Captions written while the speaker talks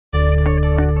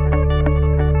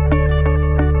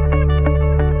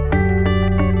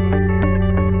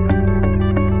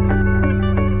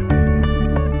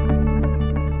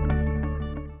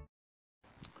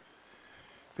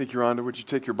Thank you, Rhonda. Would you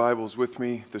take your Bibles with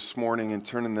me this morning and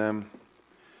turn in them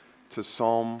to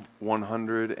Psalm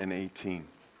 118.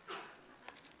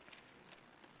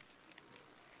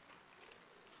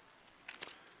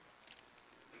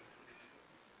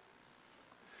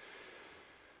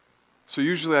 So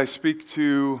usually I speak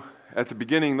to, at the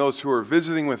beginning, those who are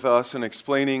visiting with us and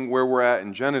explaining where we're at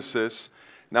in Genesis.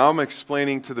 Now I'm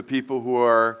explaining to the people who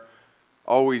are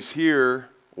always here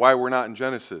why we're not in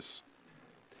Genesis.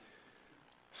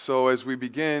 So as we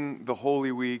begin the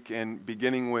Holy Week and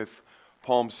beginning with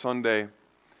Palm Sunday,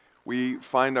 we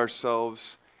find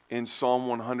ourselves in Psalm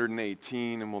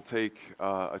 118, and we'll take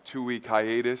a 2-week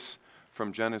hiatus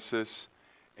from Genesis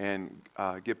and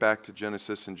get back to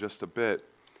Genesis in just a bit.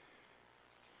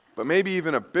 But maybe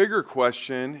even a bigger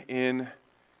question in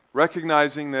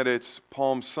recognizing that it's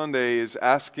Palm Sunday is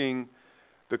asking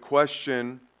the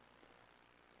question,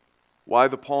 why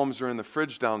the palms are in the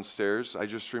fridge downstairs. I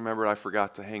just remembered I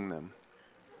forgot to hang them.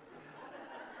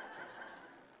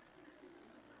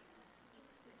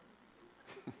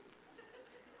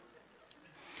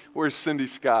 Where's Cindy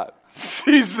Scott?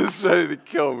 She's just ready to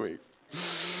kill me.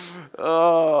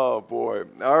 Oh, boy.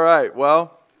 All right,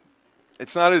 well,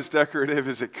 it's not as decorative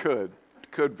as it could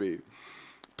be.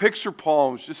 Picture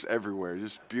palms just everywhere,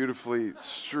 just beautifully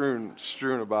strewn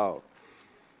about.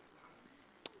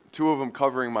 2 of them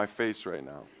covering my face right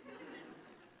now.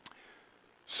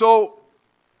 So,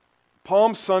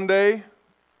 Palm Sunday,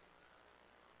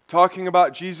 talking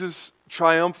about Jesus'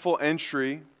 triumphal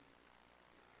entry,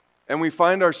 and we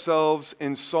find ourselves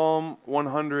in Psalm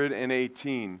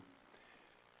 118.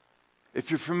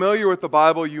 If you're familiar with the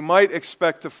Bible, you might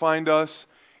expect to find us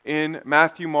in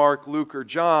Matthew, Mark, Luke, or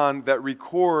John that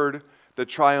record the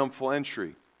triumphal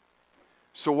entry.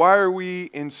 So why are we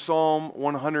in Psalm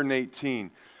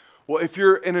 118? Well, if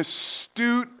you're an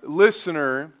astute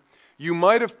listener, you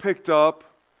might have picked up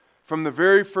from the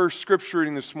very first scripture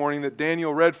reading this morning that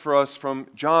Daniel read for us from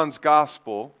John's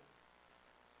Gospel.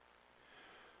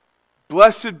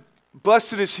 Blessed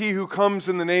is he who comes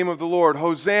in the name of the Lord.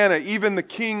 Hosanna, even the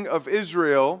King of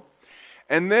Israel.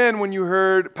 And then when you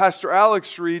heard Pastor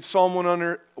Alex read Psalm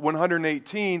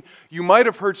 118, you might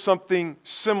have heard something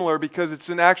similar, because it's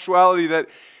in actuality that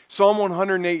Psalm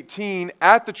 118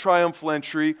 at the triumphal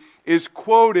entry is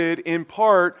quoted in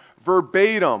part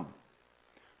verbatim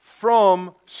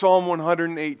from Psalm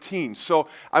 118. So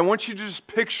I want you to just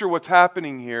picture what's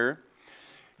happening here.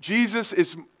 Jesus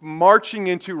is riding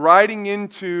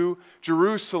into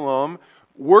Jerusalem,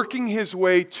 working his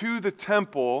way to the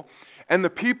temple, and the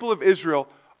people of Israel,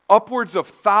 upwards of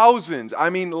thousands,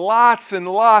 lots and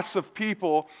lots of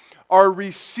people, are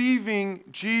receiving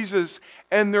Jesus,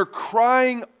 and they're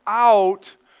crying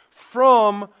out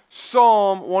from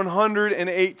Psalm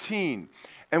 118.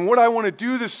 And what I want to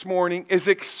do this morning is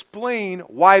explain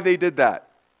why they did that.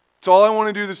 That's all I want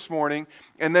to do this morning,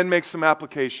 and then make some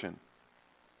application.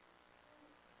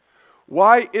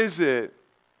 Why is it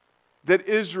that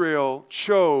Israel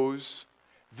chose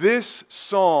this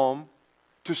psalm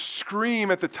to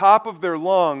scream at the top of their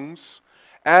lungs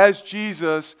as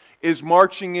Jesus is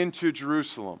marching into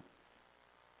Jerusalem?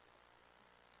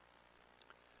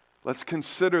 Let's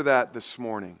consider that this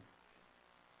morning.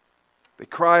 They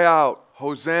cry out,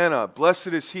 Hosanna, blessed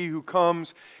is he who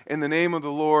comes in the name of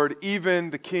the Lord, even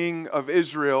the King of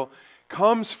Israel.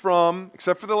 Comes from,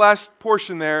 except for the last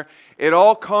portion there, it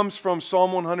all comes from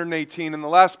Psalm 118, and the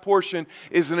last portion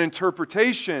is an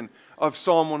interpretation of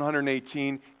Psalm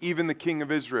 118, even the King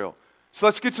of Israel. So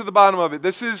let's get to the bottom of it.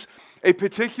 This is a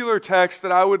particular text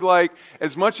that I would like,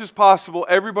 as much as possible,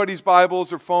 everybody's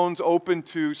Bibles or phones open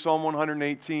to Psalm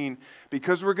 118,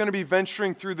 because we're going to be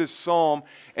venturing through this psalm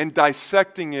and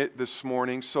dissecting it this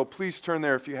morning. So please turn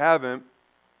there if you haven't.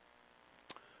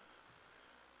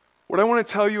 What I want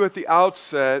to tell you at the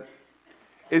outset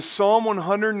is Psalm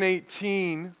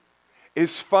 118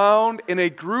 is found in a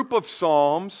group of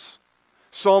psalms,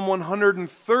 Psalm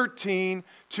 113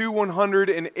 to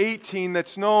 118,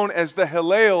 that's known as the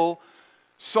Hallel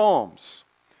Psalms.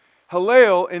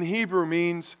 Hallel in Hebrew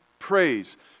means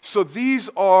praise. So these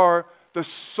are the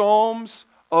Psalms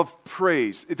of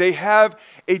praise. They have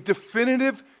a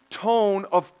definitive tone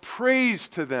of praise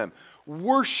to them,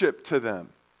 worship to them.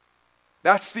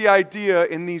 That's the idea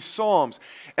in these Psalms.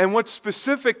 And what's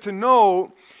specific to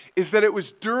note is that it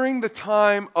was during the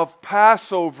time of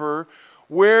Passover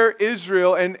where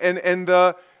Israel and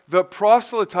the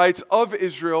proselytes of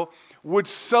Israel would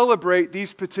celebrate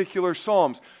these particular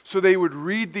psalms. So they would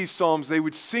read these psalms, they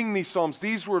would sing these psalms.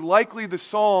 These were likely the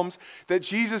psalms that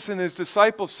Jesus and his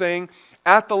disciples sang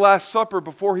at the Last Supper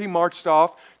before he marched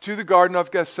off to the Garden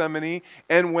of Gethsemane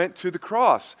and went to the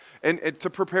cross and to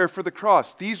prepare for the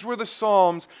cross. These were the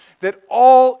psalms that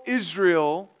all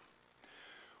Israel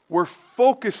were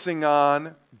focusing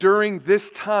on during this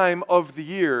time of the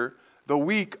year, the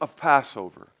week of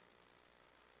Passover.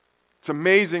 It's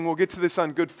amazing. We'll get to this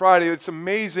on Good Friday. It's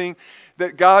amazing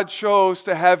that God chose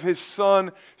to have his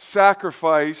son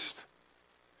sacrificed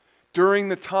during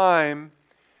the time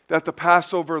that the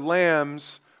Passover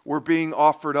lambs were being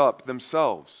offered up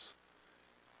themselves.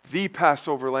 The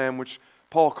Passover lamb, which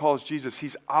Paul calls Jesus,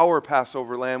 he's our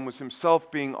Passover lamb, was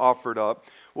himself being offered up.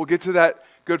 We'll get to that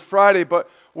Good Friday, but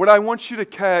what I want you to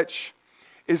catch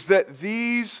is that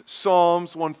these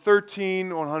Psalms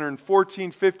 113,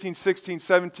 114, 15, 16,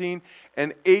 17,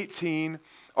 and 18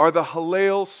 are the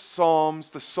Hallel Psalms,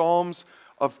 the Psalms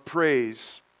of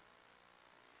praise.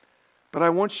 But I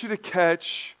want you to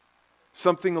catch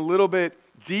something a little bit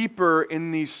deeper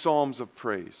in these Psalms of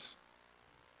praise.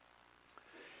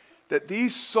 That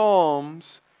these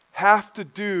Psalms have to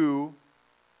do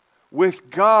with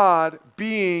God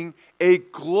being a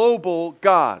global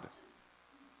God.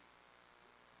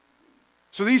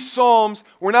 So these Psalms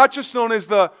were not just known as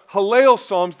the Hallel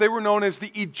Psalms, they were known as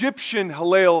the Egyptian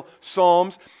Hallel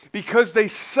Psalms because they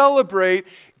celebrate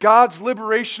God's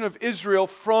liberation of Israel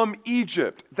from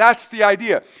Egypt. That's the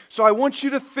idea. So I want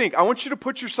you to think, I want you to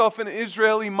put yourself in an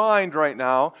Israeli mind right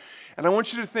now, and I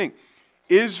want you to think,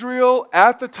 Israel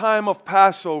at the time of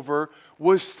Passover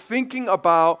was thinking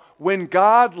about when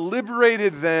God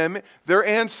liberated them, their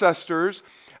ancestors,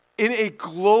 in a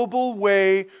global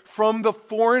way from the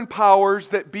foreign powers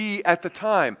that be at the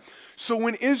time. So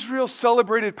when Israel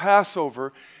celebrated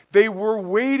Passover, they were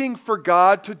waiting for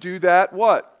God to do that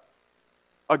what?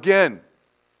 Again.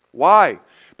 Why?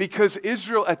 Because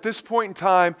Israel at this point in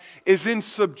time is in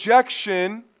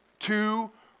subjection to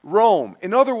Rome.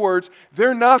 In other words,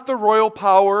 they're not the royal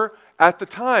power at the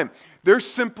time. They're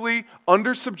simply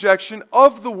under subjection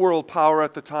of the world power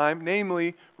at the time,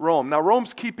 namely Rome. Now,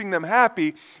 Rome's keeping them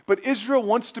happy, but Israel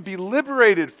wants to be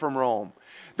liberated from Rome.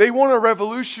 They want a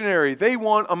revolutionary. They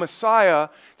want a Messiah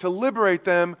to liberate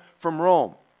them from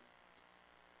Rome.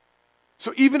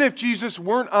 So even if Jesus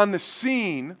weren't on the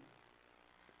scene,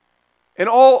 and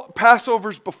all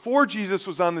Passovers before Jesus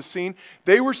was on the scene,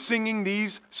 they were singing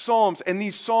these psalms, and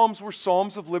these psalms were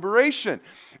psalms of liberation.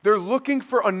 They're looking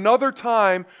for another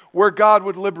time where God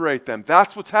would liberate them.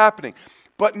 That's what's happening.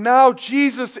 But now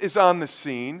Jesus is on the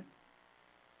scene,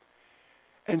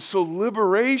 and so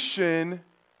liberation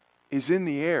is in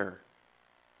the air.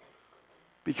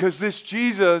 Because this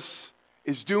Jesus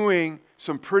is doing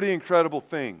some pretty incredible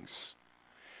things.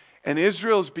 And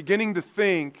Israel is beginning to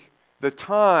think the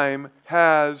time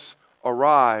has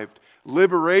arrived.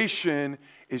 Liberation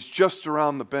is just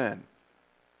around the bend.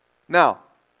 Now,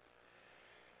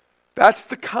 that's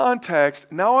the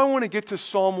context. Now I want to get to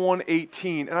Psalm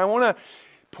 118, and I want to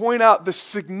point out the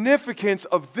significance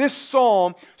of this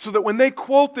psalm so that when they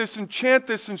quote this and chant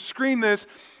this and scream this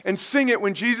and sing it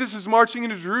when Jesus is marching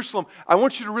into Jerusalem, I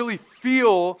want you to really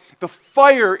feel the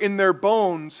fire in their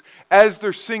bones as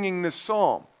they're singing this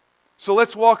psalm. So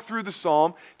let's walk through the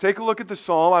psalm. Take a look at the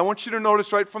psalm. I want you to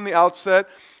notice right from the outset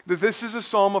that this is a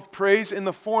psalm of praise in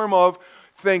the form of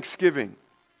thanksgiving.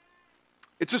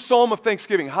 It's a psalm of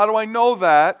thanksgiving. How do I know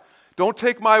that? Don't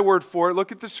take my word for it.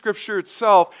 Look at the scripture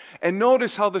itself and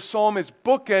notice how the psalm is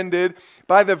bookended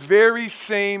by the very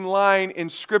same line in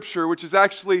scripture, which is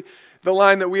actually the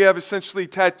line that we have essentially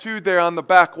tattooed there on the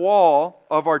back wall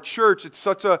of our church. It's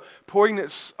such a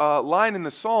poignant line in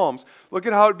the Psalms. Look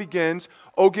at how it begins.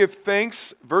 Oh, give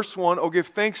thanks, verse 1, oh, give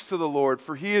thanks to the Lord,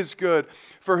 for he is good,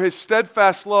 for his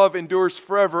steadfast love endures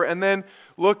forever. And then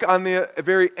look on the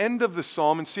very end of the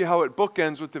psalm and see how it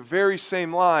bookends with the very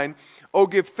same line. Oh,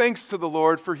 give thanks to the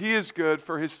Lord, for he is good,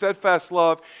 for his steadfast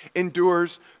love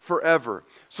endures forever.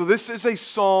 So this is a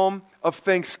psalm of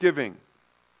thanksgiving.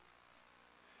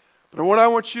 But what I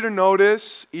want you to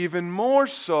notice, even more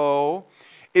so,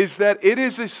 is that it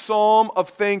is a psalm of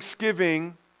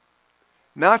thanksgiving,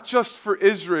 not just for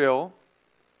Israel,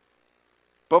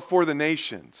 but for the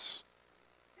nations.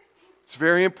 It's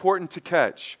very important to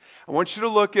catch. I want you to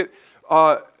look at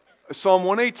Psalm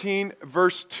 118,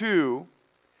 verse 2.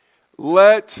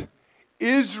 Let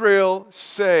Israel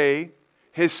say,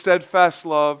 his steadfast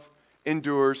love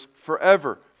endures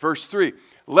forever. Verse 3.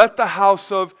 Let the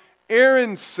house of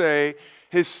Aaron say,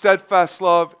 his steadfast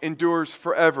love endures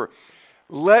forever.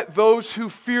 Let those who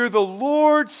fear the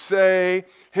Lord say,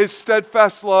 his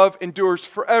steadfast love endures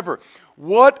forever.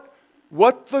 What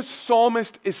the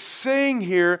psalmist is saying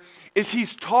here is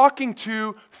he's talking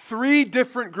to three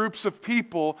different groups of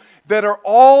people that are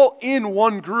all in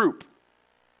one group.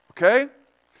 Okay?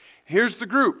 Here's the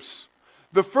groups.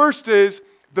 The first is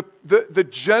the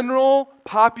general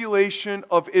population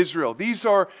of Israel. These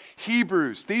are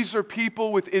Hebrews. These are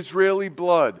people with Israeli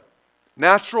blood.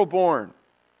 Natural born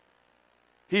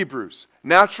Hebrews.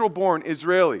 Natural born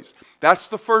Israelis. That's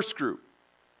the first group.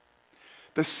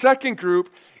 The second group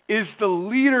is the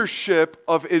leadership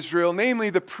of Israel, namely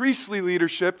the priestly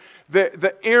leadership,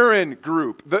 the Aaron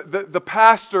group, the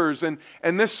pastors and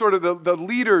this sort of the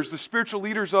leaders, the spiritual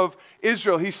leaders of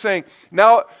Israel. He's saying,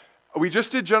 now we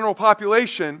just did general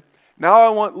population, now I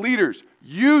want leaders.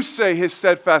 You say his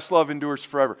steadfast love endures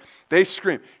forever. They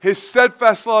scream, his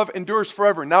steadfast love endures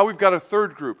forever. Now we've got a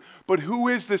third group. But who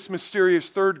is this mysterious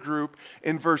third group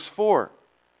in verse 4?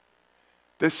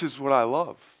 This is what I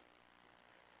love.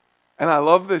 And I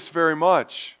love this very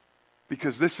much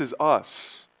because this is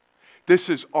us. This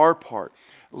is our part.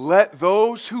 Let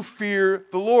those who fear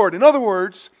the Lord. In other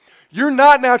words, you're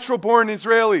not natural-born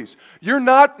Israelis. You're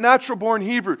not natural-born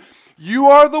Hebrew. You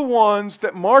are the ones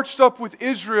that marched up with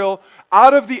Israel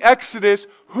out of the Exodus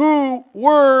who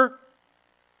were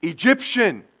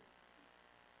Egyptian.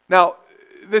 Now,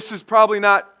 this is probably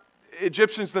not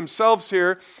Egyptians themselves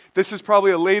here. This is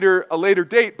probably a later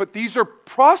date, but these are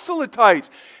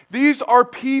proselytes. These are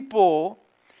people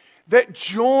that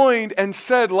joined and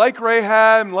said, like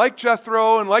Rahab, and like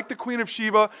Jethro, and like the Queen of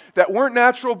Sheba, that weren't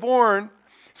natural born,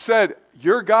 said,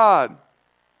 your God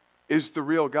is the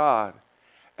real God,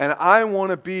 and I want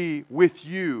to be with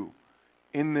you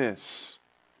in this.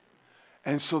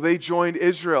 And so they joined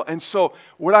Israel. And so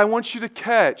what I want you to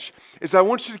catch is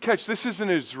this is an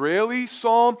Israeli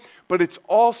psalm, but it's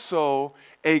also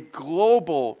a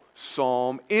global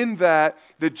psalm in that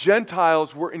the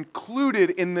Gentiles were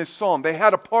included in this psalm. They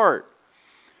had a part.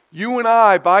 You and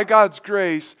I, by God's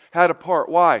grace, had a part.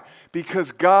 Why?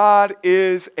 Because God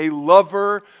is a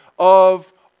lover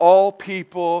of all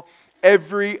people,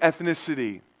 every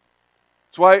ethnicity.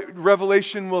 That's why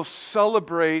Revelation will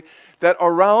celebrate that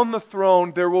around the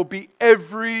throne there will be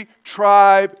every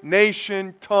tribe,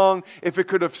 nation, tongue. If it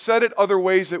could have said it other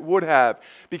ways, it would have.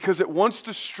 Because it wants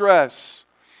to stress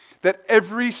that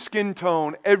every skin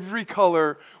tone, every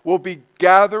color will be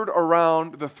gathered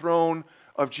around the throne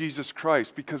of Jesus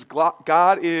Christ. Because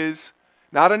God is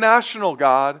not a national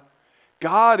God.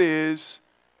 God is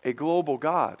a global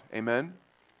God. Amen?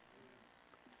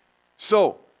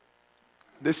 So,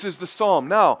 this is the psalm.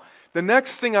 Now, the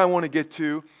next thing I want to get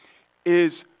to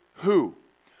is who.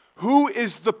 Who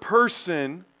is the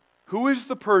person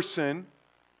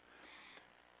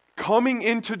coming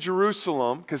into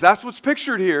Jerusalem? Because that's what's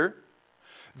pictured here.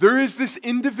 There is this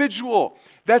individual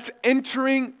that's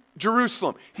entering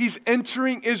Jerusalem. He's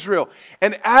entering Israel.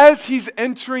 And as he's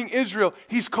entering Israel,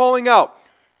 he's calling out,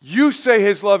 you say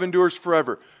his love endures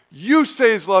forever. You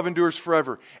say his love endures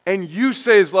forever. And you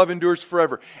say his love endures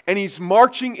forever. And he's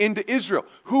marching into Israel.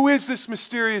 Who is this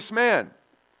mysterious man?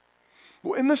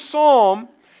 Well, in the psalm,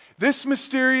 this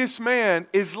mysterious man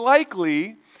is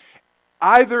likely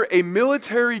either a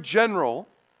military general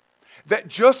that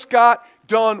just got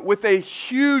done with a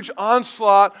huge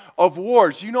onslaught of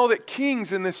wars. You know that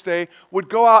kings in this day would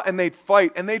go out and they'd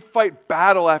fight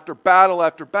battle after battle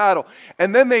after battle,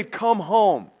 and then they'd come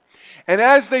home. And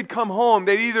as they'd come home,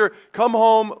 they'd either come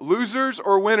home losers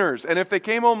or winners. And if they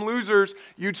came home losers,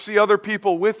 you'd see other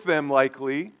people with them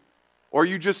likely, or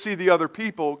you just see the other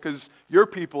people because your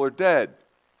people are dead.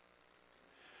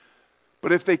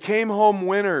 But if they came home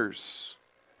winners,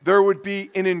 there would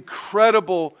be an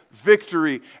incredible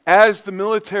victory as the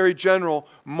military general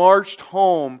marched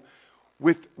home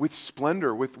with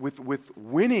splendor, with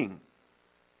winning.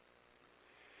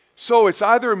 So it's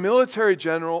either a military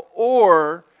general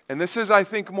or, and this is, I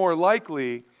think, more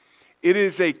likely, it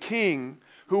is a king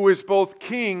who is both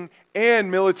king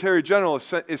and military general,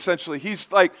 essentially.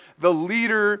 He's like the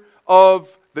leader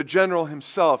of the general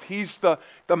himself. He's the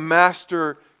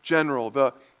master general,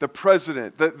 the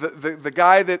president, the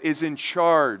guy that is in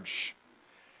charge.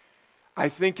 I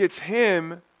think it's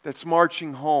him that's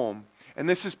marching home. And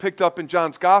this is picked up in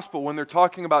John's Gospel when they're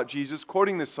talking about Jesus,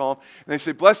 quoting this psalm. And they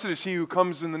say, blessed is he who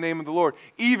comes in the name of the Lord,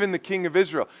 even the King of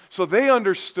Israel. So they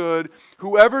understood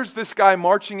whoever's this guy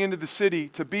marching into the city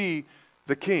to be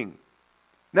the king.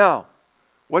 Now,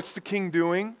 what's the king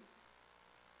doing?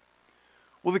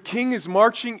 Well, the king is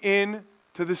marching in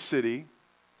to the city,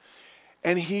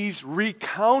 and he's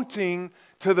recounting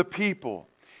to the people.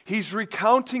 He's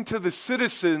recounting to the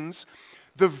citizens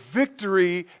the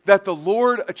victory that the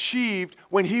Lord achieved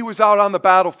when he was out on the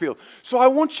battlefield. So I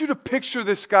want you to picture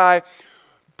this guy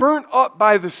burnt up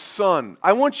by the sun.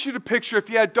 I want you to picture, if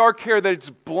he had dark hair, that it's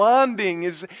blonding.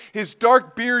 His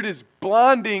dark beard is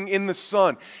blonding in the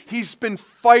sun. He's been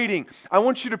fighting. I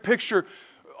want you to picture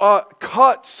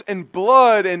cuts and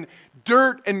blood and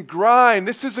dirt and grime.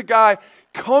 This is a guy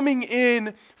coming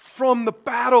in from the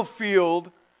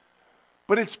battlefield,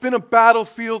 but it's been a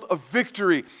battlefield of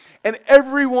victory. And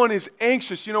everyone is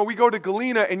anxious. You know, we go to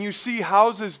Galena and you see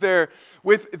houses there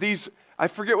with these, I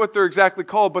forget what they're exactly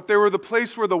called, but they were the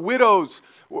place where the widows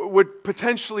would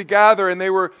potentially gather, and they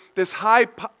were this high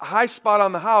spot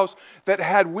on the house that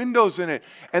had windows in it.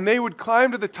 And they would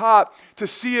climb to the top to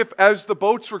see if, as the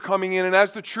boats were coming in and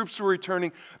as the troops were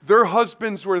returning, their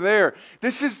husbands were there.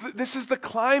 This is the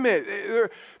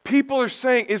climate. People are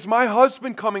saying, is my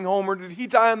husband coming home, or did he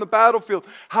die on the battlefield?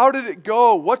 How did it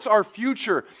go? What's our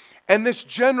future? And this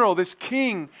general, this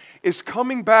king, is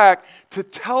coming back to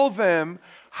tell them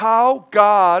how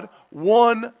God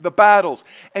won the battles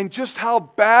and just how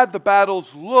bad the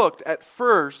battles looked at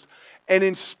first. And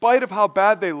in spite of how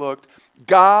bad they looked,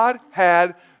 God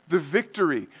had the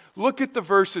victory. Look at the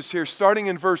verses here, starting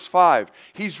in verse 5.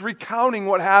 He's recounting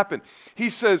what happened. He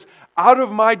says, out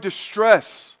of my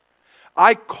distress,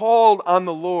 I called on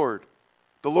the Lord.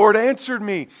 The Lord answered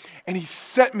me, and he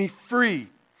set me free.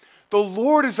 The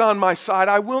Lord is on my side.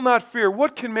 I will not fear.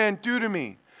 What can man do to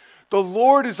me? The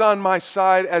Lord is on my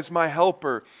side as my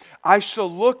helper. I shall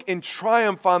look in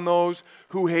triumph on those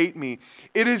who hate me.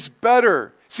 It is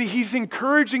better. See, he's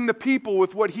encouraging the people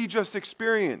with what he just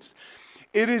experienced.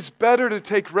 It is better to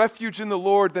take refuge in the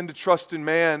Lord than to trust in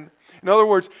man. In other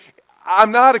words,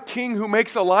 I'm not a king who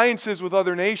makes alliances with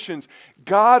other nations.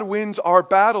 God wins our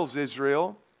battles,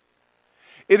 Israel.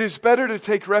 It is better to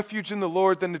take refuge in the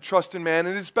Lord than to trust in man.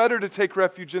 It is better to take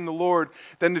refuge in the Lord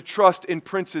than to trust in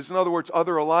princes. In other words,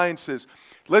 other alliances.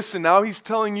 Listen, now he's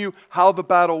telling you how the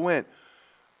battle went.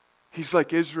 He's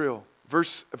like Israel.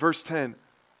 Verse 10.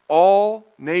 All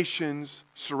nations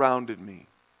surrounded me.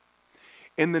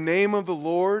 In the name of the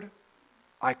Lord,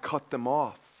 I cut them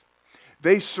off.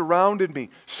 They surrounded me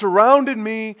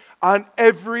on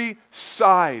every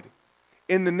side.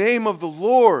 In the name of the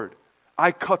Lord,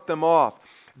 I cut them off.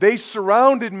 They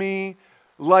surrounded me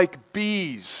like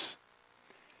bees.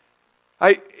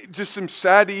 I just am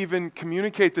sad to even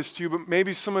communicate this to you, but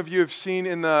maybe some of you have seen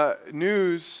in the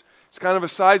news, it's kind of a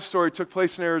side story. It took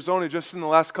place in Arizona just in the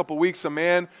last couple weeks. A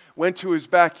man went to his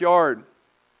backyard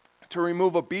to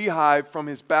remove a beehive from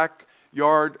his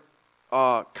backyard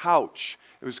couch.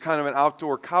 It was kind of an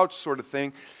outdoor couch sort of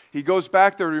thing. He goes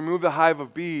back there to remove the hive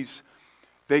of bees.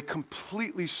 They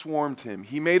completely swarmed him.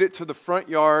 He made it to the front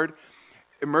yard.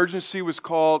 Emergency was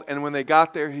called, and when they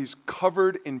got there, he's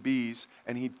covered in bees,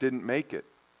 and he didn't make it.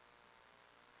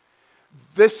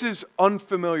 This is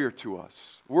unfamiliar to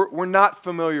us. We're not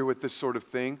familiar with this sort of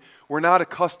thing. We're not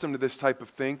accustomed to this type of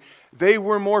thing. They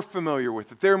were more familiar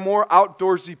with it. They're more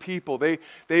outdoorsy people. They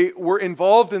were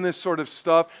involved in this sort of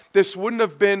stuff. This wouldn't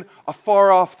have been a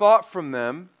far-off thought from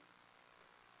them.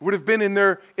 It would have been in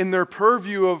their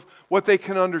purview of what they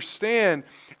can understand.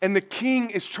 And the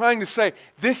king is trying to say,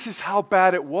 this is how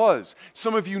bad it was.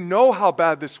 Some of you know how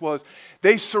bad this was.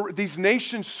 These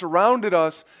nations surrounded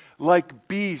us like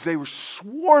bees. They were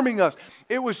swarming us.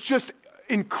 It was just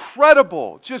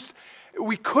incredible.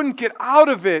 We couldn't get out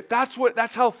of it.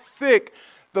 That's how thick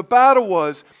the battle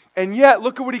was. And yet,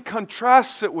 look at what he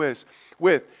contrasts it with.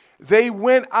 They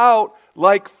went out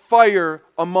like fire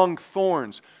among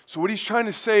thorns. So what he's trying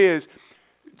to say is,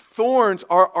 thorns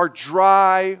are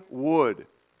dry wood.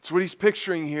 That's what he's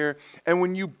picturing here. And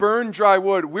when you burn dry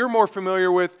wood, we're more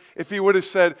familiar with, if he would have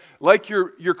said, like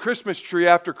your Christmas tree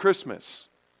after Christmas.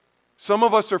 Some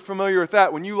of us are familiar with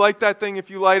that. When you light that thing,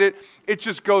 if you light it, it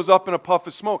just goes up in a puff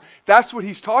of smoke. That's what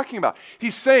he's talking about.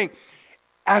 He's saying,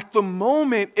 at the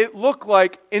moment, it looked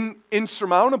like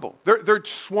insurmountable. They're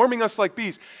swarming us like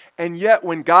bees. And yet,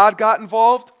 when God got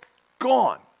involved,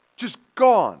 gone. Just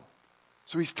gone.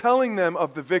 So he's telling them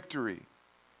of the victory.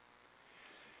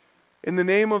 In the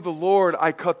name of the Lord,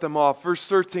 I cut them off. Verse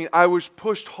 13, I was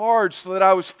pushed hard so that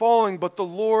I was falling, but the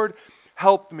Lord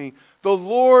helped me. The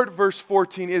Lord, verse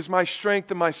 14, is my strength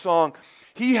and my song.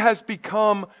 He has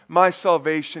become my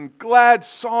salvation. Glad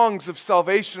songs of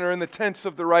salvation are in the tents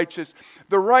of the righteous.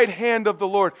 The right hand of the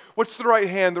Lord. What's the right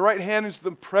hand? The right hand is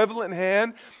the prevalent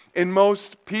hand in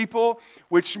most people,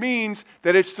 which means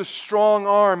that it's the strong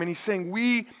arm. And he's saying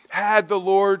we had the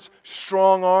Lord's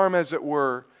strong arm, as it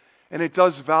were, and it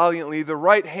does valiantly. The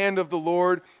right hand of the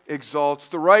Lord exalts.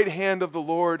 The right hand of the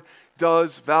Lord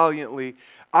does valiantly.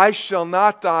 I shall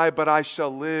not die, but I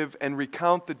shall live and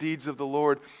recount the deeds of the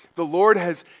Lord. The Lord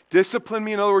has disciplined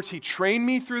me. In other words, He trained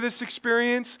me through this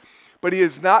experience, but He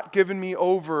has not given me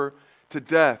over to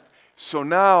death. So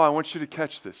now I want you to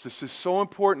catch this. This is so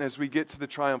important as we get to the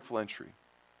triumphal entry.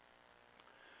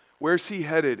 Where's he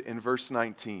headed in verse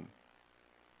 19?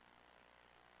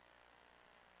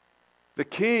 The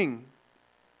king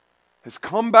has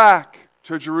come back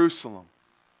to Jerusalem.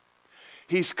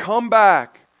 He's come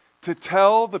back to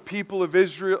tell the people of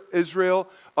Israel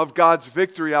of God's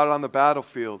victory out on the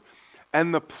battlefield.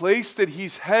 And the place that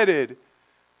he's headed,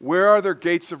 where are their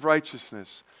gates of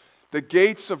righteousness? The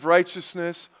gates of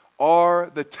righteousness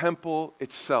are the temple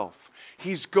itself.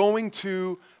 He's going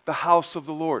to the house of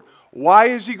the Lord. Why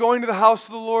is he going to the house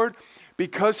of the Lord?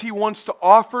 Because he wants to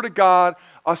offer to God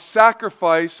a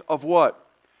sacrifice of what?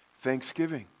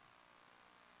 Thanksgiving.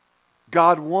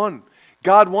 God won.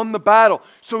 God won the battle.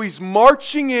 So he's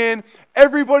marching in.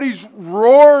 Everybody's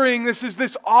roaring. This is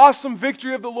this awesome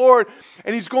victory of the Lord.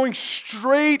 And he's going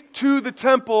straight to the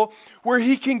temple where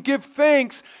he can give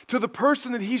thanks to the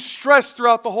person that he's stressed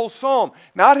throughout the whole psalm.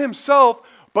 Not himself,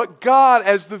 but God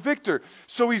as the victor.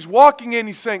 So he's walking in.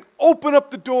 He's saying, open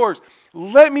up the doors.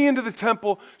 Let me into the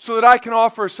temple so that I can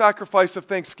offer a sacrifice of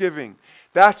thanksgiving.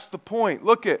 That's the point.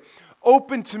 Look at,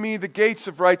 open to me the gates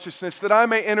of righteousness, that I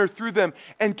may enter through them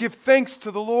and give thanks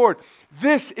to the Lord.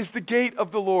 This is the gate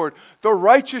of the Lord. The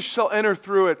righteous shall enter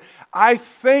through it. I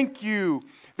thank you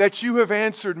that you have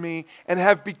answered me and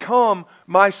have become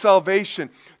my salvation.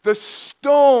 The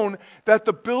stone that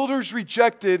the builders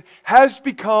rejected has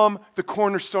become the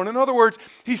cornerstone. In other words,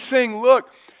 he's saying, look,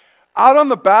 out on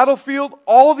the battlefield,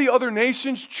 all the other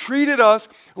nations treated us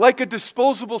like a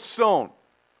disposable stone.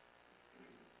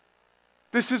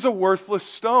 This is a worthless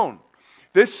stone.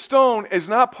 This stone is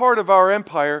not part of our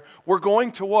empire. We're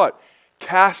going to what?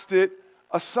 Cast it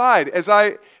aside. As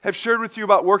I have shared with you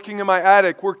about working in my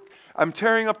attic, I'm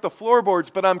tearing up the floorboards,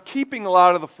 but I'm keeping a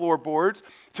lot of the floorboards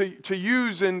to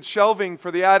use in shelving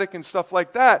for the attic and stuff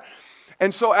like that.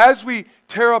 And so as we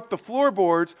tear up the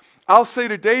floorboards, I'll say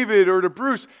to David or to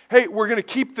Bruce, hey, we're going to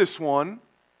keep this one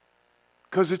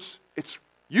because it's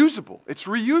usable. It's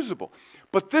reusable.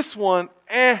 But this one,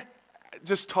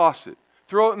 just toss it.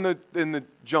 Throw it in the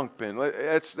junk bin.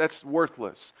 That's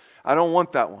worthless. I don't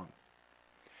want that one.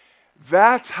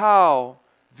 That's how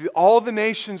all the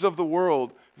nations of the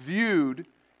world viewed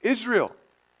Israel.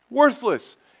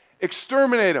 Worthless.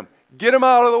 Exterminate them. Get them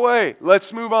out of the way.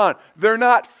 Let's move on. They're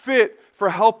not fit for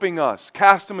helping us.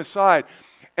 Cast them aside.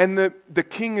 And the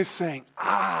king is saying,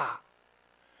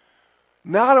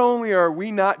 not only are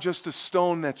we not just a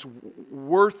stone that's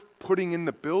worth putting in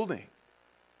the building,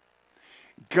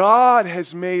 God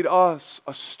has made us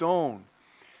a stone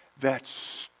that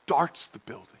starts the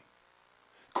building.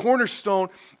 Cornerstone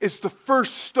is the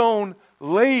first stone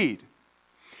laid.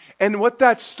 And what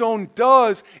that stone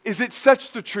does is it sets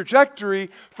the trajectory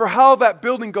for how that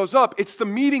building goes up. It's the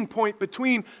meeting point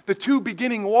between the two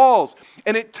beginning walls.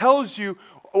 And it tells you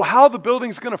how the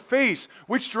building's going to face,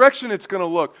 which direction it's going to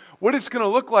look, what it's going to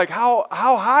look like, how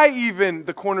high even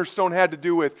the cornerstone had to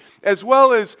do with, as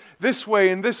well as this way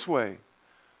and this way.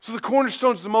 So the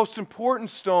cornerstone is the most important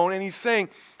stone, and he's saying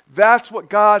that's what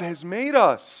God has made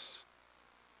us.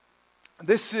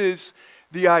 This is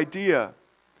the idea.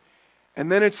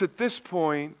 And then it's at this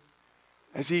point,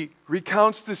 as he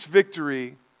recounts this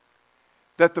victory,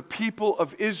 that the people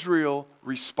of Israel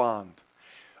respond.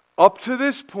 Up to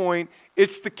this point,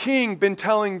 it's the king been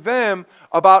telling them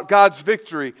about God's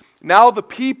victory. Now the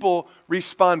people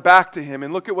respond back to him.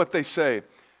 And look at what they say.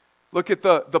 Look at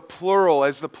the plural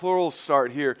as the plurals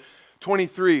start here.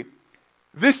 23.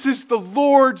 This is the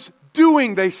Lord's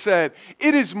doing, they said.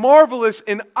 It is marvelous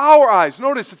in our eyes.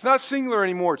 Notice it's not singular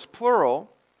anymore, it's plural.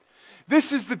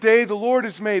 This is the day the Lord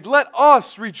has made. Let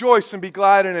us rejoice and be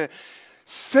glad in it.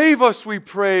 Save us, we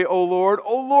pray, O Lord.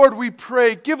 O Lord, we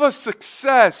pray, give us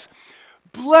success.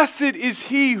 Blessed is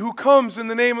he who comes in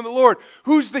the name of the Lord.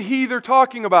 Who's the he they're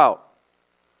talking about?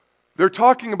 They're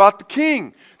talking about the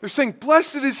king. They're saying,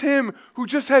 blessed is him who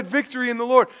just had victory in the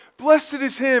Lord. Blessed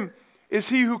is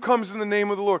he who comes in the name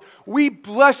of the Lord. We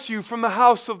bless you from the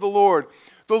house of the Lord.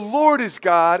 The Lord is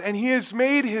God, and he has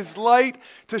made his light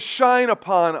to shine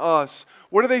upon us.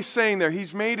 What are they saying there?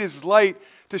 He's made his light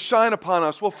to shine upon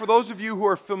us. Well, for those of you who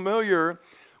are familiar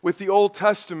with the Old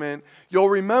Testament, you'll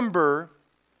remember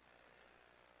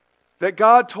that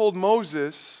God told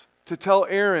Moses to tell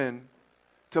Aaron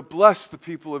to bless the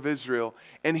people of Israel.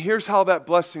 And here's how that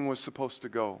blessing was supposed to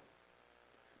go.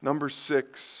 Number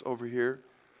 6 over here.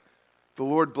 The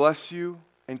Lord bless you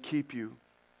and keep you.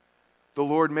 The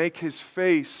Lord make his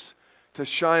face to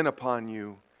shine upon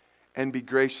you and be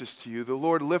gracious to you. The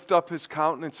Lord lift up his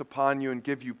countenance upon you and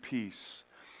give you peace.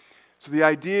 So the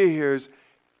idea here is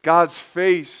God's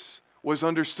face was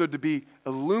understood to be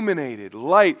illuminated,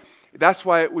 light. That's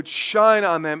why it would shine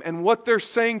on them. And what they're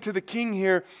saying to the king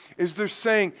here is they're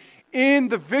saying, in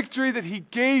the victory that he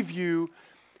gave you,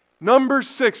 number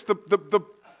 6, the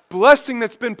blessing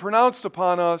that's been pronounced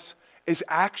upon us is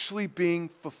actually being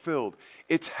fulfilled.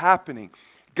 It's happening.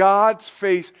 God's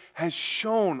face has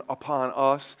shone upon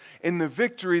us in the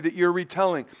victory that you're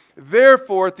retelling.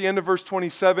 Therefore, at the end of verse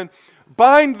 27,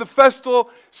 bind the festal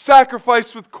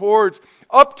sacrifice with cords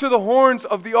up to the horns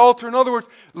of the altar. In other words,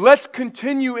 let's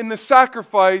continue in the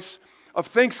sacrifice of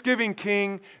thanksgiving,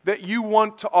 King, that you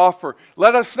want to offer.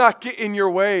 Let us not get in your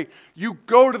way. You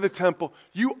go to the temple,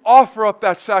 you offer up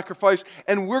that sacrifice,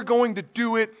 and we're going to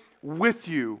do it with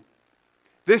you.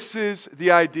 This is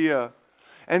the idea.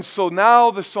 And so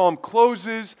now the psalm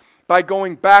closes by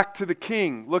going back to the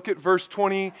king. Look at verse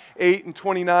 28 and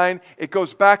 29. It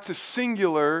goes back to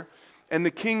singular, and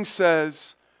the king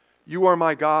says, "You are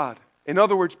my God." In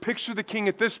other words, picture the king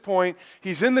at this point.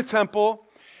 He's in the temple,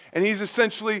 and he's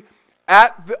essentially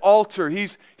at the altar.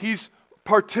 He's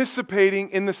participating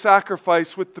in the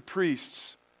sacrifice with the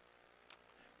priests.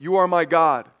 "You are my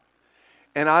God,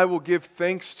 and I will give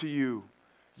thanks to you.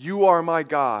 You are my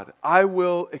God. I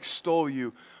will extol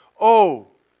you. Oh,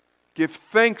 give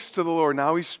thanks to the Lord."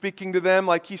 Now he's speaking to them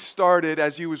like he started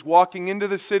as he was walking into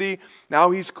the city. Now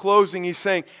he's closing. He's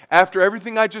saying, after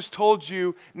everything I just told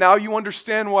you, now you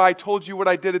understand why I told you what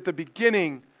I did at the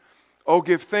beginning. Oh,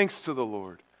 give thanks to the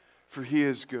Lord, for he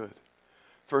is good.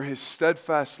 For his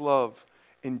steadfast love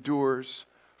endures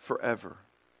forever.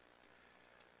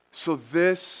 So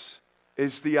this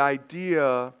is the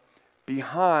idea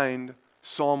behind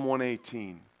Psalm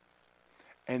 118.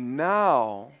 And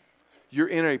now you're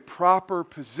in a proper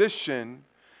position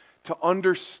to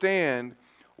understand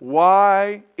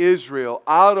why Israel,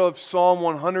 out of Psalm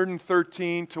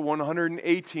 113 to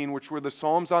 118, which were the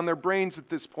Psalms on their brains at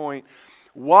this point,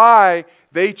 why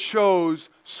they chose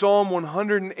Psalm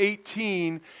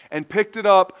 118 and picked it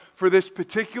up for this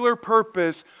particular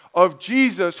purpose of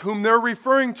Jesus, whom they're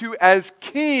referring to as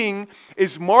King,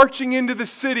 is marching into the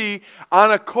city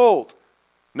on a colt.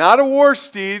 Not a war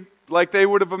steed like they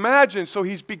would have imagined. So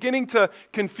he's beginning to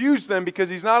confuse them because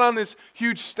he's not on this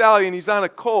huge stallion, he's on a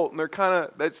colt. And they're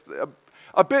that's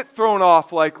a bit thrown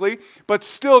off likely. But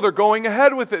still, they're going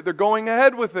ahead with it. They're going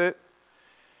ahead with it.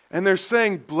 And they're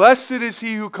saying, "Blessed is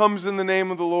he who comes in the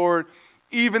name of the Lord,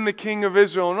 even the King of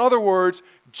Israel." In other words,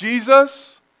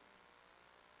 Jesus,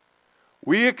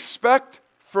 we expect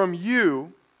from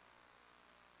you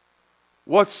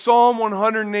what Psalm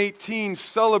 118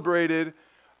 celebrated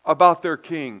about their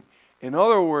king. In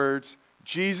other words,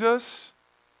 Jesus,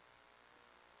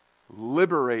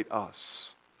 liberate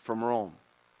us from Rome.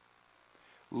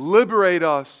 Liberate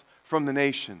us from the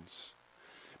nations.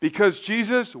 Because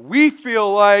Jesus, we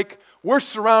feel like we're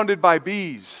surrounded by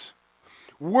bees.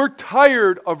 We're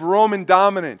tired of Roman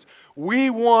dominance. We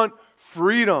want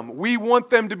freedom. We want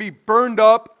them to be burned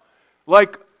up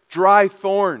like dry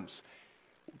thorns.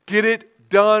 Get it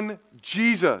done,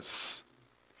 Jesus.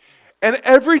 And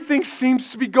everything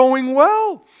seems to be going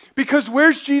well. Because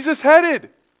where's Jesus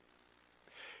headed?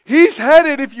 He's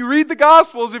headed, if you read the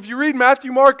Gospels, if you read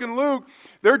Matthew, Mark, and Luke,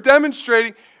 they're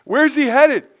demonstrating, where's he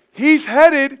headed? He's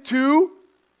headed to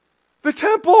the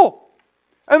temple.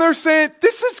 And they're saying,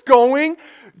 this is going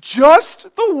just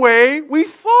the way we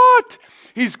thought.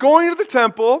 He's going to the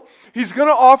temple, he's going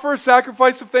to offer a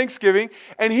sacrifice of thanksgiving,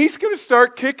 and he's going to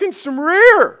start kicking some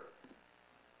rear.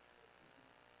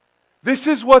 This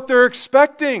is what they're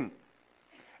expecting.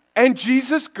 And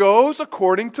Jesus goes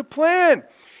according to plan.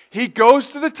 He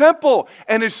goes to the temple,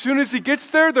 and as soon as he gets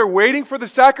there, they're waiting for the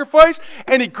sacrifice,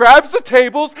 and he grabs the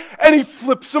tables, and he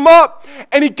flips them up,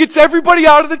 and he gets everybody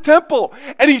out of the temple,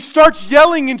 and he starts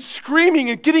yelling and screaming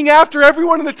and getting after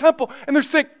everyone in the temple, and they're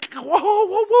saying, "Whoa, whoa,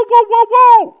 whoa, whoa, whoa,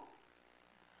 whoa!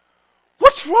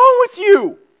 What's wrong with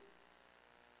you?"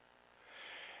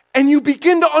 And you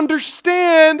begin to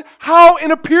understand how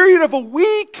in a period of a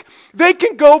week, they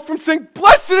can go from saying,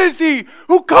 "Blessed is he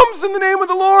who comes in the name of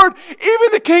the Lord,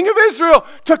 even the King of Israel,"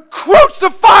 to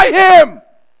crucify him.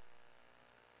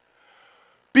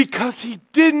 Because he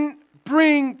didn't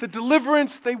bring the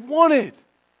deliverance they wanted.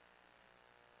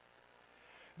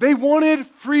 They wanted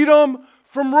freedom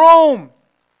from Rome.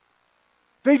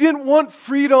 They didn't want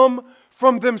freedom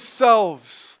from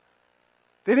themselves.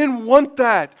 They didn't want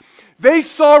that. They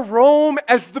saw Rome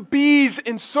as the bees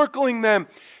encircling them.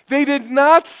 They did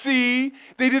not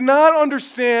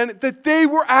understand that they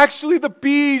were actually the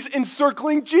bees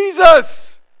encircling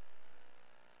Jesus.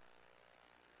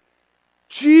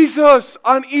 Jesus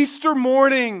on Easter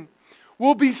morning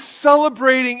will be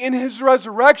celebrating in his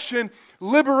resurrection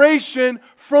liberation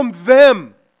from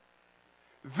them.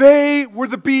 They were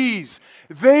the bees.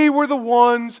 They were the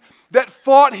ones that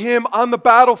fought him on the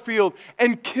battlefield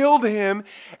and killed him,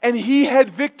 and he had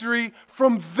victory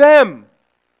from them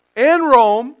and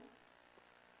Rome.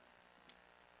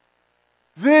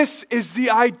 This is the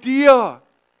idea.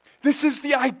 This is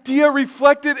the idea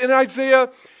reflected in Isaiah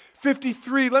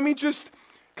 53. Let me just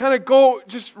kind of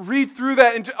just read through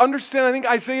that and to understand. I think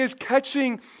Isaiah is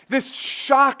catching this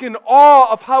shock and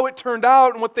awe of how it turned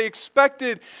out and what they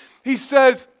expected. He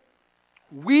says,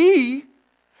 we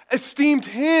esteemed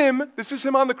him, this is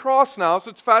him on the cross now, so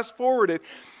it's fast forwarded,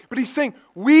 but he's saying,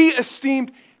 we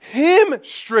esteemed him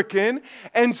stricken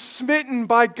and smitten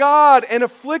by God and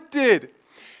afflicted.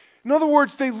 In other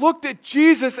words, they looked at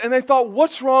Jesus and they thought,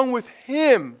 what's wrong with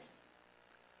him?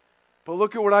 But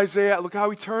look at what look how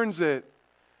he turns it.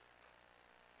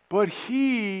 But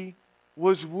he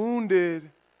was wounded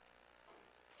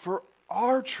for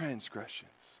our transgressions.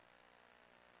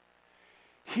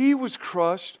 He was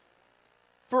crushed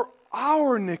for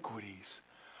our iniquities.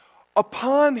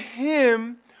 Upon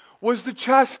him was the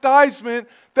chastisement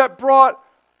that brought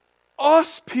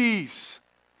us peace.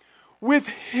 With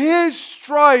his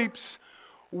stripes,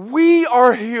 we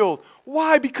are healed.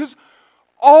 Why? Because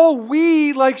all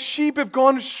we, like sheep, have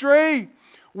gone astray.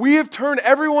 We have turned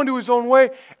everyone to his own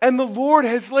way, and the Lord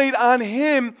has laid on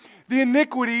him the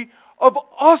iniquity of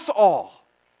us all.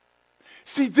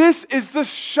 See, this is the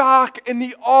shock and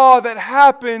the awe that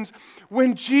happens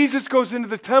when Jesus goes into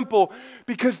the temple,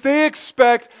 because they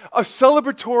expect a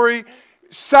celebratory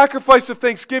sacrifice of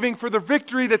thanksgiving for the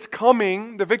victory that's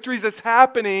coming, the victories that's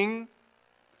happening.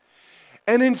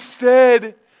 And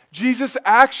instead, Jesus'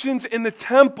 actions in the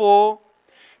temple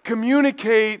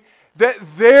communicate that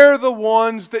they're the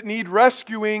ones that need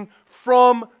rescuing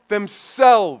from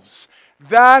themselves.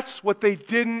 That's what they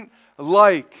didn't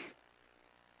like.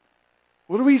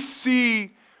 What do we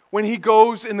see when he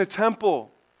goes in the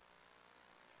temple?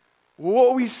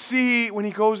 What we see when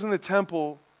he goes in the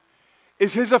temple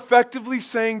is his effectively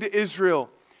saying to Israel,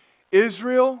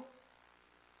 Israel,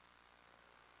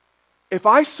 if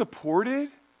I supported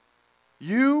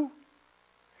you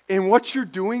in what you're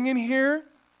doing in here,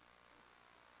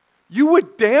 you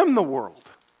would damn the world.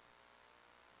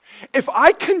 If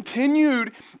I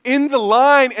continued in the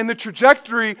line and the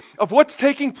trajectory of what's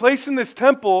taking place in this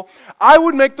temple, I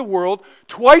would make the world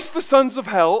twice the sons of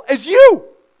hell as you.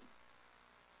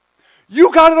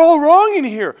 You got it all wrong in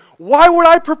here. Why would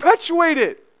I perpetuate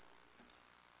it?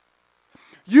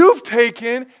 You've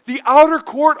taken the outer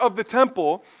court of the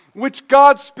temple, which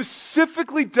God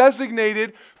specifically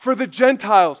designated for the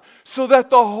Gentiles, so that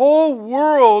the whole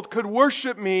world could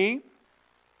worship me,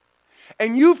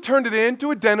 and you've turned it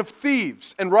into a den of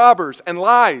thieves and robbers and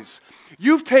lies.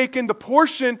 You've taken the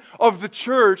portion of the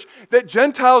church that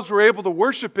Gentiles were able to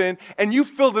worship in, and you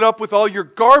filled it up with all your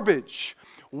garbage.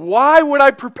 Why would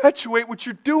I perpetuate what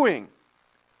you're doing?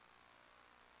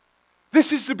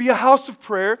 This is to be a house of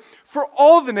prayer for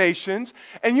all the nations,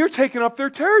 and you're taking up their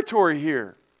territory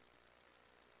here.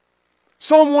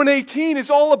 Psalm 118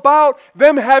 is all about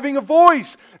them having a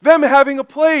voice, them having a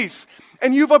place.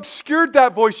 And you've obscured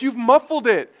that voice. You've muffled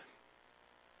it.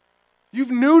 You've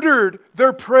neutered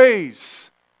their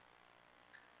praise.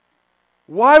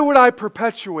 Why would I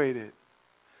perpetuate it?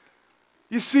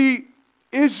 You see,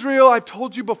 Israel, I've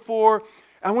told you before,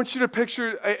 I want you to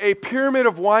picture a pyramid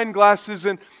of wine glasses,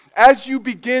 and as you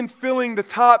begin filling the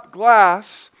top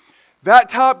glass, that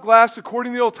top glass,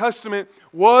 according to the Old Testament,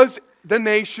 was the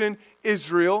nation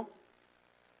Israel.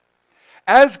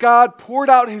 As God poured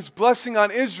out his blessing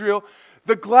on Israel,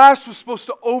 the glass was supposed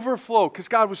to overflow because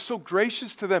God was so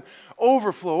gracious to them.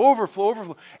 Overflow, overflow,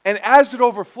 overflow. And as it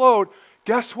overflowed,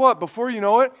 guess what? Before you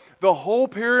know it, the whole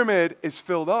pyramid is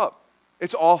filled up.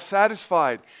 It's all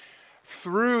satisfied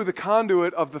through the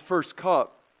conduit of the first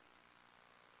cup.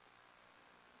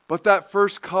 But that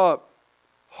first cup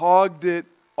hogged it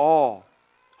all.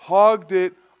 Hogged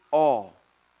it all.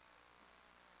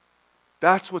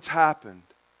 That's what's happened.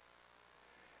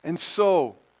 And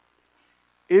so,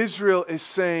 Israel is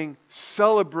saying,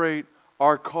 celebrate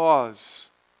our cause.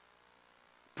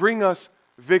 Bring us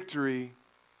victory.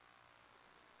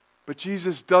 But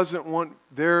Jesus doesn't want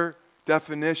their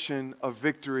definition of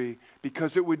victory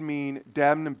because it would mean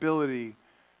damnability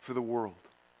for the world.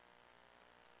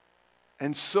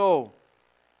 And so,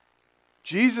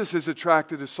 Jesus is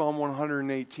attracted to Psalm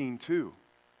 118 too.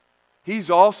 He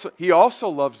also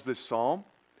loves this psalm,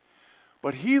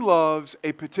 but he loves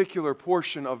a particular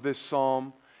portion of this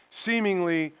psalm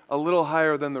seemingly a little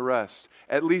higher than the rest,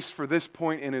 at least for this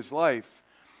point in his life.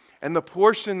 And the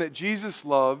portion that Jesus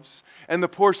loves and the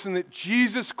portion that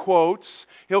Jesus quotes,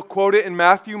 he'll quote it in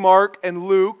Matthew, Mark, and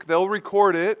Luke, they'll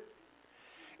record it,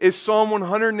 is Psalm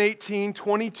 118,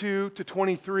 22 to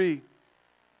 23.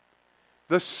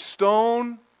 The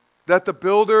stone that the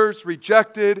builders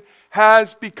rejected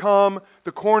has become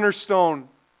the cornerstone.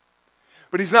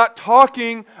 But he's not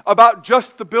talking about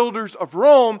just the builders of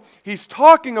Rome. He's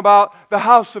talking about the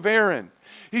house of Aaron.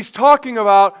 He's talking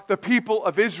about the people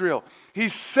of Israel.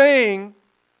 He's saying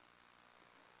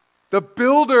the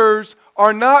builders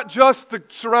are not just the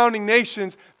surrounding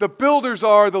nations. The builders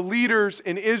are the leaders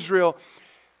in Israel.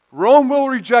 Rome will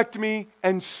reject me,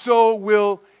 and so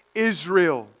will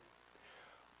Israel.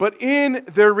 But in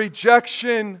their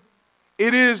rejection,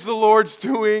 it is the Lord's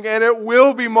doing, and it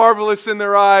will be marvelous in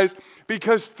their eyes,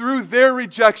 because through their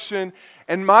rejection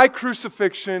and my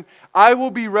crucifixion, I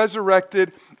will be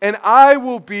resurrected, and I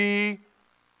will be,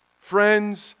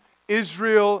 friends,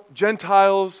 Israel,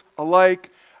 Gentiles alike,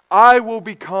 I will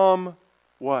become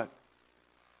what?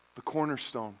 The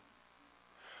cornerstone.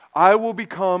 I will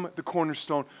become the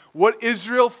cornerstone. What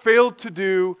Israel failed to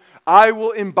do, I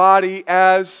will embody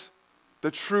as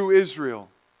the true Israel.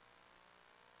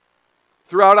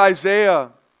 Throughout Isaiah,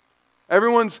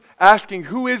 everyone's asking,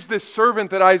 who is this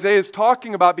servant that Isaiah is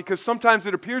talking about? Because sometimes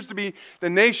it appears to be the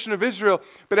nation of Israel.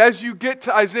 But as you get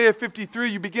to Isaiah 53,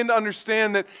 you begin to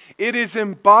understand that it is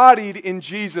embodied in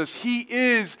Jesus. He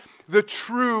is the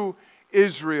true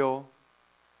Israel.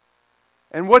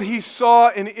 And what he saw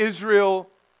in Israel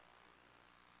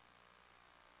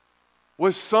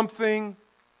was something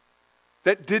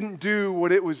that didn't do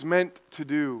what it was meant to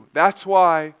do. That's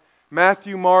why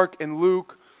Matthew, Mark, and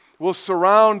Luke will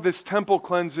surround this temple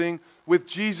cleansing with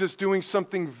Jesus doing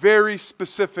something very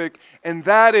specific, and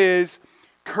that is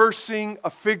cursing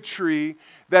a fig tree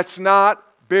that's not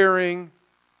bearing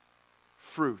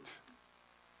fruit.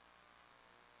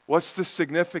 What's the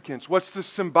significance? What's the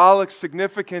symbolic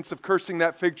significance of cursing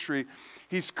that fig tree?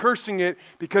 He's cursing it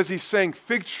because he's saying,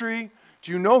 fig tree,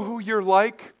 do you know who you're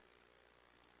like?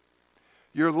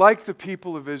 You're like the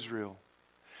people of Israel.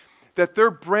 That their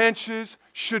branches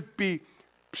should be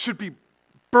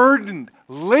burdened,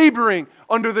 laboring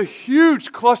under the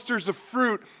huge clusters of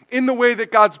fruit in the way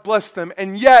that God's blessed them.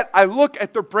 And yet, I look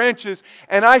at their branches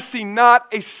and I see not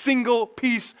a single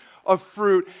piece of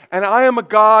fruit. And I am a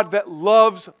God that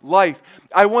loves life.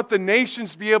 I want the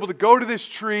nations to be able to go to this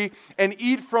tree and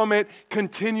eat from it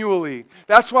continually.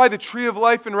 That's why the tree of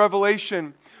life in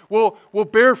Revelation will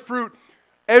bear fruit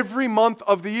every month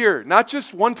of the year. Not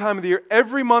just one time of the year,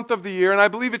 every month of the year. And I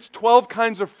believe it's 12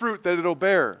 kinds of fruit that it'll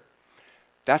bear.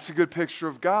 That's a good picture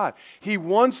of God. He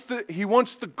wants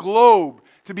the globe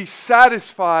to be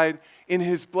satisfied in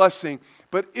His blessing.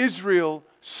 But Israel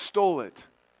stole it.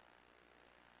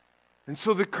 And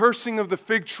so the cursing of the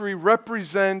fig tree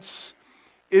represents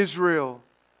Israel,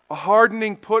 a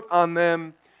hardening put on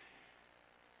them,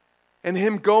 and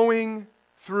Him going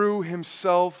through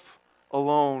Himself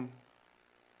alone.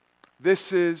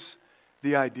 This is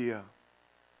the idea.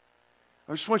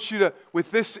 I just want you to,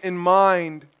 with this in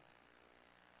mind,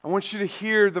 I want you to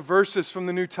hear the verses from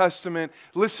the New Testament.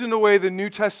 Listen to the way the New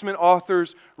Testament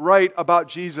authors write about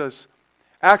Jesus.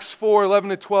 Acts 4, 11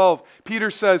 to 12,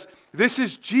 Peter says, this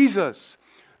is Jesus,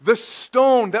 the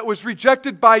stone that was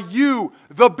rejected by you,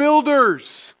 the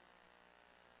builders,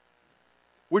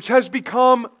 which has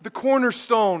become the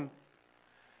cornerstone.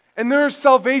 And there is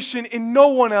salvation in no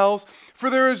one else, for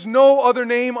there is no other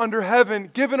name under heaven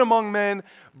given among men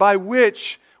by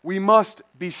which we must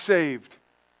be saved.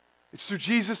 It's through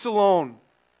Jesus alone.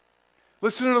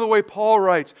 Listen to the way Paul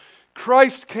writes.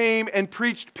 Christ came and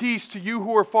preached peace to you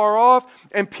who are far off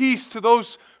and peace to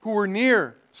those who were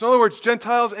near. So in other words,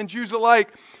 Gentiles and Jews alike.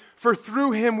 For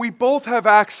through Him we both have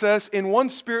access in one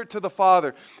Spirit to the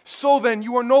Father. So then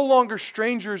you are no longer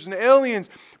strangers and aliens,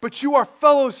 but you are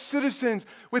fellow citizens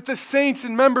with the saints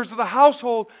and members of the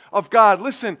household of God.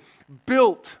 Listen,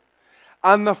 built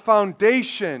on the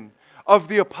foundation of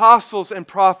the apostles and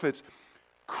prophets,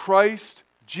 Christ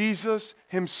Jesus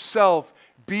Himself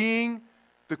being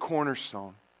the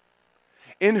cornerstone,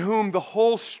 in whom the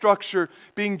whole structure,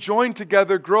 being joined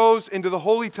together, grows into the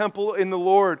holy temple in the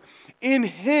Lord. In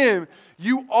Him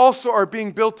you also are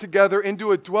being built together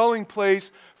into a dwelling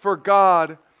place for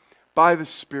God by the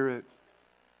Spirit.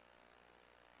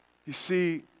 You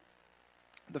see,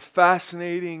 the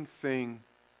fascinating thing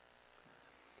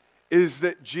is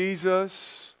that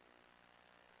Jesus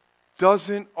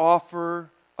doesn't offer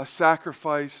a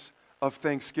sacrifice of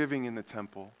thanksgiving in the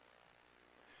temple.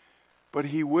 But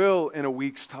He will, in a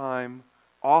week's time,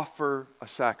 offer a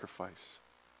sacrifice.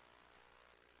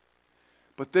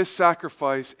 But this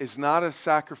sacrifice is not a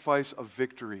sacrifice of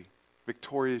victory,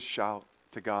 victorious shout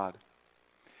to God.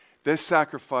 This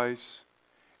sacrifice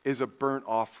is a burnt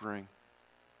offering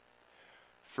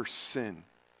for sin.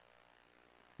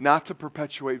 Not to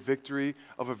perpetuate victory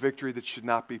of a victory that should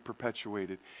not be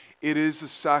perpetuated. It is a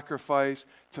sacrifice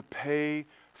to pay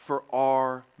for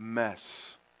our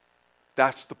mess.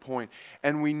 That's the point.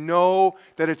 And we know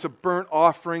that it's a burnt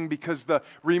offering because the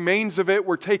remains of it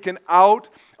were taken out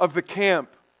of the camp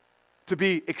to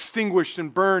be extinguished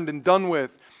and burned and done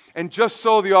with. And just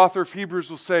so, the author of Hebrews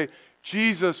will say,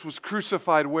 Jesus was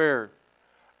crucified where?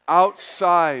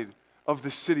 Outside of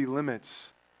the city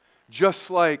limits.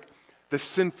 Just like the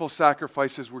sinful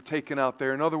sacrifices were taken out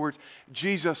there. In other words,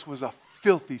 Jesus was a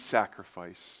filthy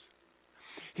sacrifice.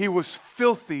 He was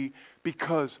filthy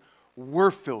because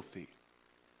we're filthy.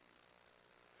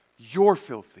 You're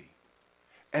filthy.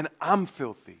 And I'm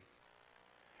filthy.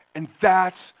 And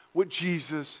that's what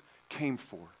Jesus came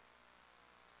for.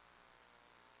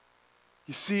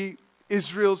 You see,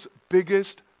 Israel's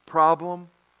biggest problem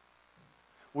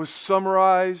was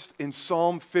summarized in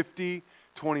Psalm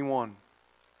 50:21.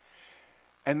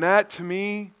 And that, to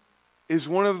me, is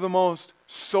one of the most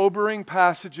sobering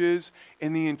passages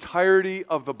in the entirety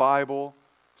of the Bible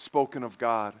spoken of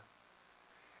God.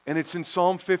 And it's in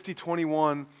Psalm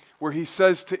 50:21 where he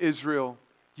says to Israel,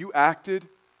 you acted,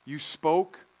 you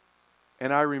spoke,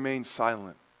 and I remained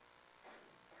silent.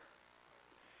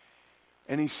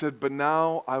 And he said, but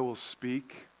now I will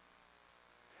speak,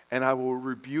 and I will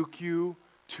rebuke you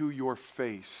to your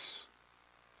face.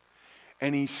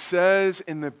 And he says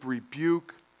in the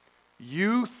rebuke,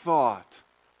 you thought,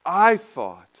 I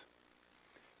thought,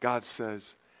 God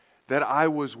says, that I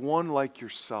was one like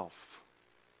yourself.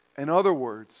 In other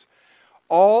words,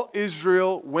 all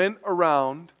Israel went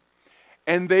around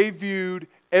and they viewed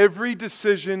every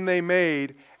decision they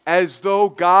made as though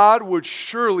God would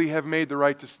surely have made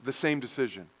the same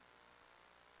decision.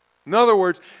 In other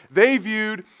words, they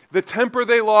viewed the temper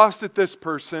they lost at this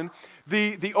person,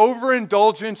 the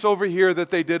overindulgence over here that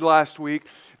they did last week,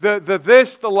 the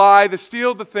this, the lie, the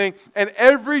steal, the thing, and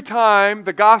every time,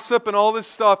 the gossip and all this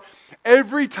stuff,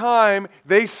 every time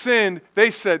they sinned,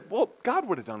 they said, well, God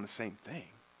would have done the same thing.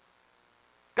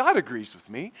 God agrees with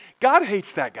me. God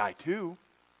hates that guy too.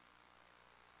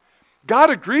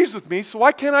 God agrees with me, so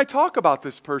why can't I talk about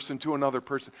this person to another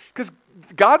person? Because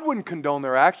God wouldn't condone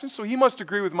their actions, so he must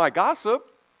agree with my gossip.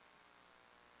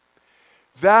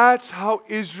 That's how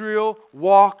Israel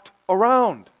walked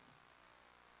around.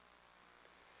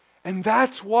 And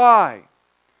that's why,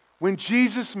 when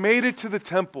Jesus made it to the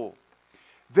temple,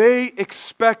 they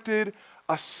expected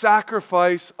a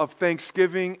sacrifice of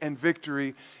thanksgiving and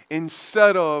victory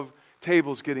instead of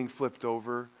tables getting flipped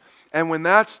over. And when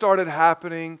that started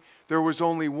happening, there was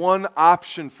only one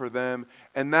option for them,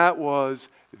 and that was,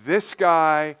 this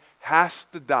guy has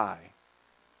to die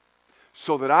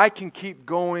so that I can keep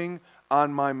going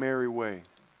on my merry way.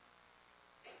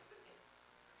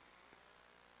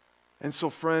 And so,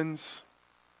 friends,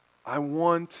 I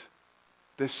want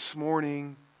this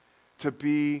morning to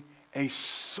be a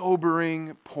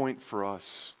sobering point for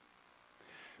us,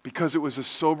 because it was a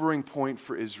sobering point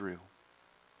for Israel.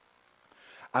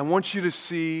 I want you to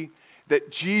see that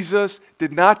Jesus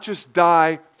did not just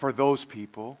die for those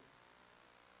people.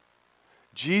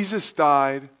 Jesus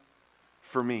died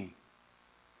for me.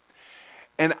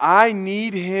 And I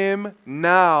need him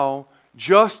now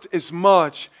just as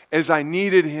much as I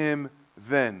needed him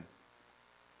then.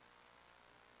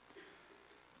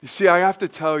 You see, I have to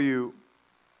tell you,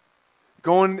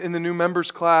 going in the new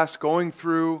members class, going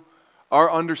through our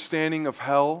understanding of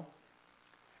hell,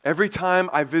 every time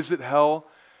I visit hell,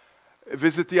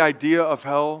 visit the idea of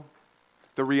hell,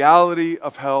 the reality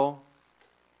of hell,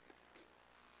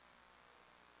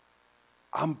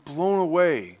 I'm blown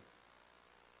away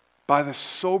by the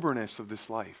soberness of this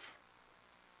life.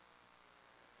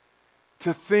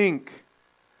 To think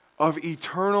of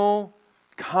eternal,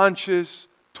 conscious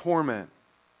torment.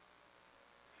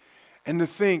 And to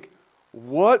think,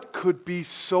 what could be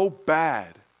so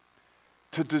bad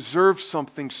to deserve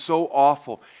something so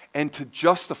awful and to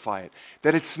justify it?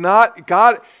 That it's not,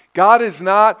 God is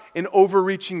not an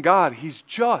overreaching God. He's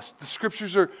just. The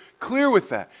scriptures are clear with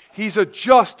that. He's a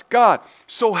just God.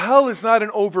 So hell is not an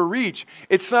overreach.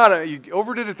 It's not, you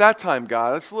overdid it that time,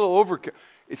 God. That's a little overkill.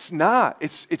 It's not.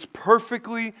 It's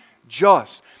perfectly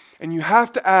just. And you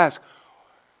have to ask,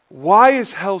 why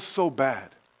is hell so bad?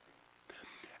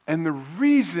 And the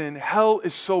reason hell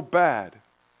is so bad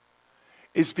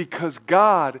is because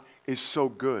God is so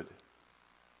good.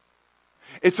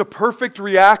 It's a perfect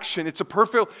reaction. It's a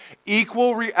perfect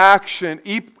equal reaction,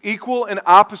 equal and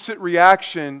opposite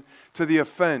reaction to the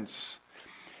offense.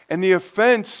 And the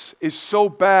offense is so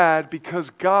bad because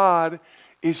God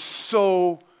is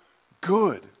so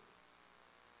good.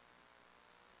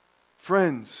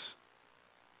 Friends,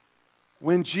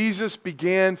 when Jesus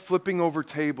began flipping over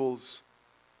tables,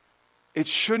 it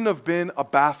shouldn't have been a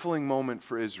baffling moment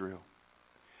for Israel.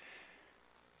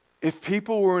 If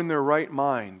people were in their right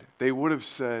mind, they would have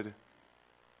said,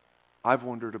 I've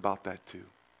wondered about that too.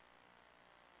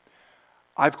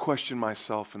 I've questioned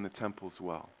myself in the temple as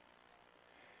well.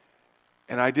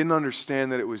 And I didn't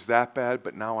understand that it was that bad,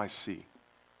 but now I see.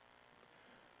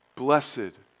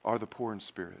 Blessed are the poor in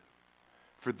spirit,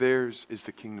 for theirs is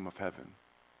the kingdom of heaven.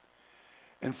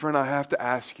 And friend, I have to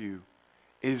ask you,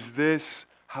 is this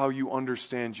how you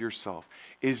understand yourself?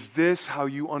 Is this how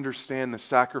you understand the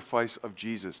sacrifice of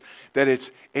Jesus? That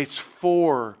it's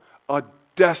for a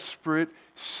desperate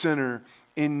sinner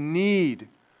in need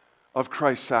of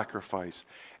Christ's sacrifice.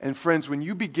 And friends, when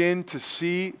you begin to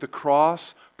see the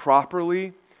cross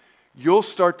properly, you'll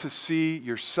start to see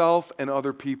yourself and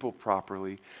other people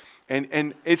properly.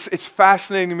 And it's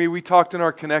fascinating to me. We talked in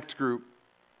our Connect group.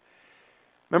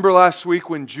 Remember last week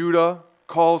when Judah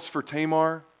calls for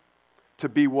Tamar to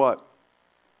be what?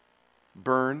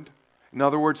 Burned. In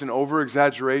other words, an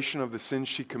over-exaggeration of the sin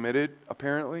she committed,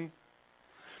 apparently.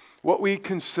 What we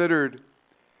considered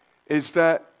is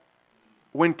that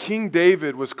when King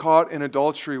David was caught in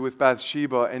adultery with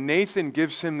Bathsheba, and Nathan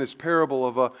gives him this parable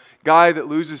of a guy that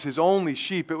loses his only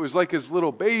sheep. It was like his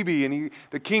little baby, and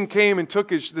this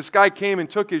guy came and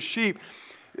took his sheep.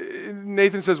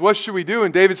 Nathan says, what should we do?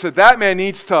 And David said, that man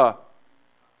needs to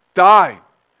die.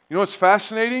 You know what's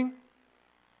fascinating?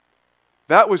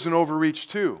 That was an overreach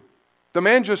too. The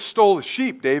man just stole a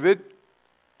sheep, David.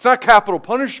 It's not capital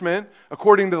punishment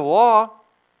according to the law.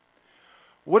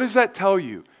 What does that tell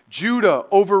you? Judah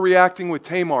overreacting with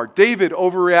Tamar, David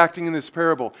overreacting in this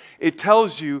parable. It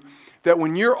tells you that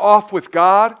when you're off with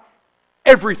God,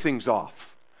 everything's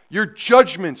off. Your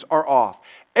judgments are off.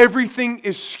 Everything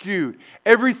is skewed.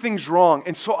 Everything's wrong.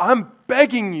 And so I'm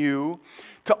begging you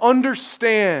to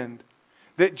understand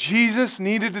that Jesus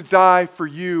needed to die for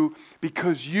you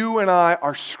because you and I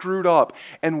are screwed up.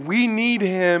 And we need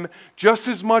Him just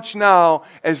as much now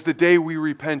as the day we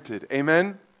repented.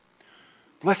 Amen?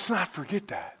 Let's not forget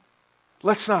that.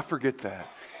 Let's not forget that.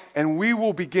 And we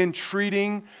will begin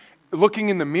looking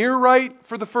in the mirror right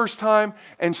for the first time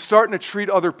and starting to treat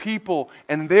other people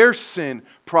and their sin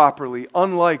properly,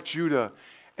 unlike Judah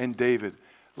and David.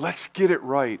 Let's get it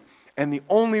right. And the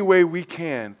only way we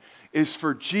can is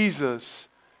for Jesus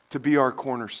to be our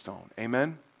cornerstone.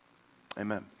 Amen?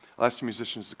 Amen. I'll ask the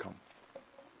musicians to come.